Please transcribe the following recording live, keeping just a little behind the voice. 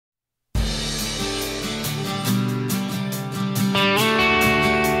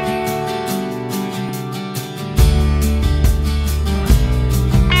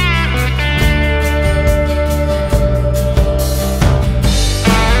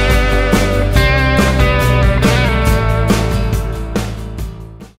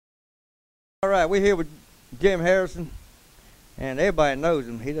right, we're here with Jim Harrison, and everybody knows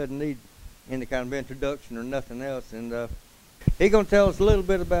him. He doesn't need any kind of introduction or nothing else. And he's going to tell us a little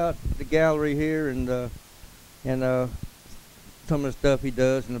bit about the gallery here and some of the stuff he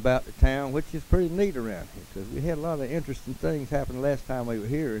does and about the town, which is pretty neat around here because we had a lot of interesting things happen last time we were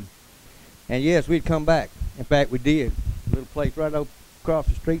here. And yes, we'd come back. In fact, we did. A little place right across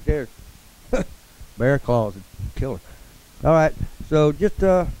the street there. Bear claws and killer. All right, so just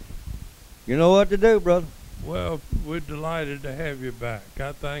you know what to do, brother. Well, we're delighted to have you back.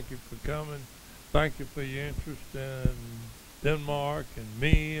 I thank you for coming. Thank you for your interest in Denmark and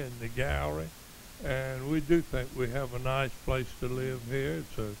me and the gallery. And we do think we have a nice place to live here.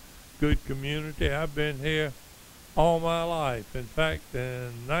 It's a good community. I've been here all my life. In fact,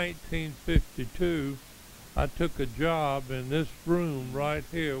 in 1952, I took a job in this room right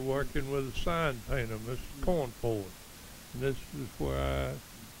here working with a sign painter, Mr. Cornford. And this is where I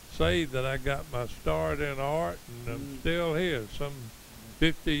say that I got my start in art, and I'm still here some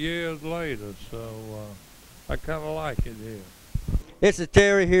 50 years later, so I kind of like it here. It's a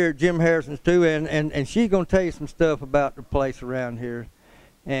Terry here at Jim Harrison's too, and she's going to tell you some stuff about the place around here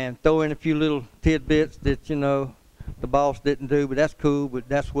and throw in a few little tidbits that, you know, the boss didn't do, but that's cool, but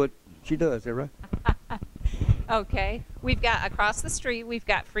that's what she does, is that right? Okay, we've got across the street, we've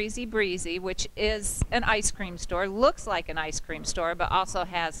got Freezy Breezy, which is an ice cream store, looks like an ice cream store, but also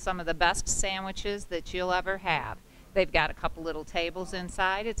has some of the best sandwiches that you'll ever have. They've got a couple little tables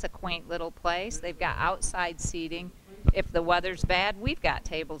inside. It's a quaint little place. They've got outside seating. If the weather's bad, we've got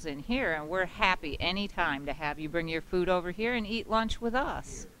tables in here, and we're happy anytime to have you bring your food over here and eat lunch with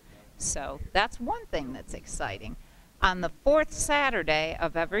us. So that's one thing that's exciting. On the fourth Saturday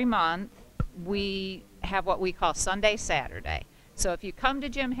of every month, we have what we call Sunday Saturday. So if you come to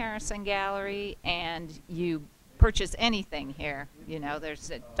Jim Harrison Gallery and you purchase anything here, you know,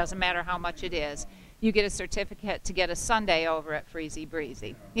 it doesn't matter how much it is, you get a certificate to get a Sunday over at Freezy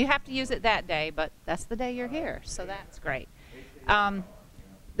Breezy. You have to use it that day, but that's the day you're here, so that's great.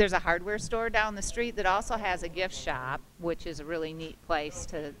 There's a hardware store down the street that also has a gift shop, which is a really neat place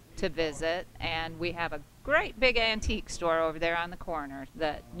to visit, and we have a great big antique store over there on the corner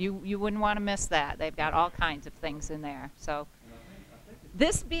that you wouldn't want to miss that. They've got all kinds of things in there. So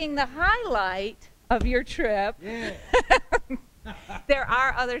this being the highlight of your trip, yeah. There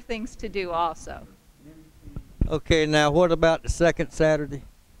are other things to do also. Okay, now what about the second Saturday?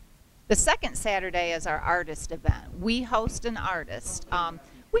 The second Saturday is our artist event. We host an artist.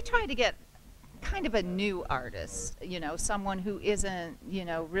 We try to get kind of a new artist, you know, someone who isn't, you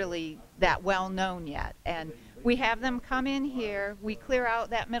know, really that well known yet. And we have them come in here, we clear out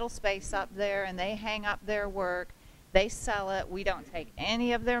that middle space up there, and they hang up their work. They sell it. We don't take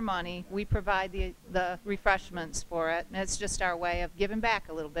any of their money. We provide the refreshments for it. And it's just our way of giving back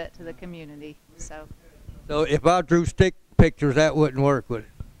a little bit to the community. So if I drew stick pictures, that wouldn't work, would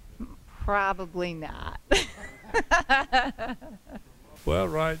it? Probably not. Well,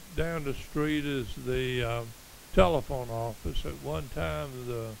 right down the street is the telephone office. At one time,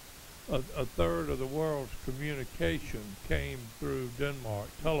 a third of the world's communication came through Denmark,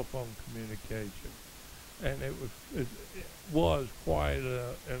 telephone communication. And it was quite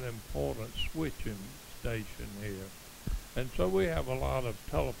an important switching station here. And so we have a lot of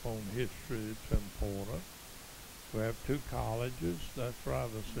telephone history that's important. We have 2 colleges. That's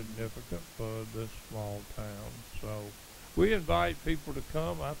rather significant for this small town. So we invite people to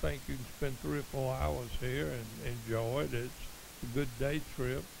come. I think you can spend 3 or 4 hours here and enjoy it. It's a good day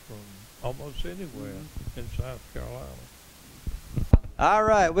trip from almost anywhere in South Carolina. All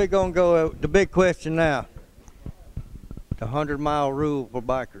right, we're going to go the big question now. The 100-mile rule for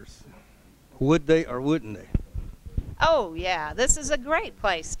bikers. Would they or wouldn't they? Oh, yeah. This is a great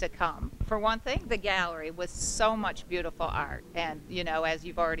place to come. For one thing, the gallery with so much beautiful art. And, you know, as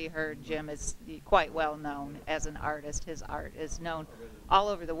you've already heard, Jim is quite well known as an artist. His art is known all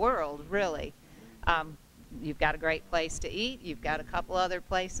over the world, really. You've got a great place to eat. You've got a couple other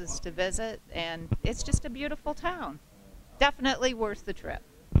places to visit. And it's just a beautiful town. Definitely worth the trip.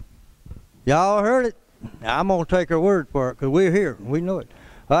 Y'all heard it. I'm going to take her word for it because we're here. We know it.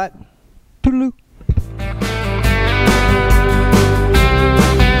 All right. Toodaloo.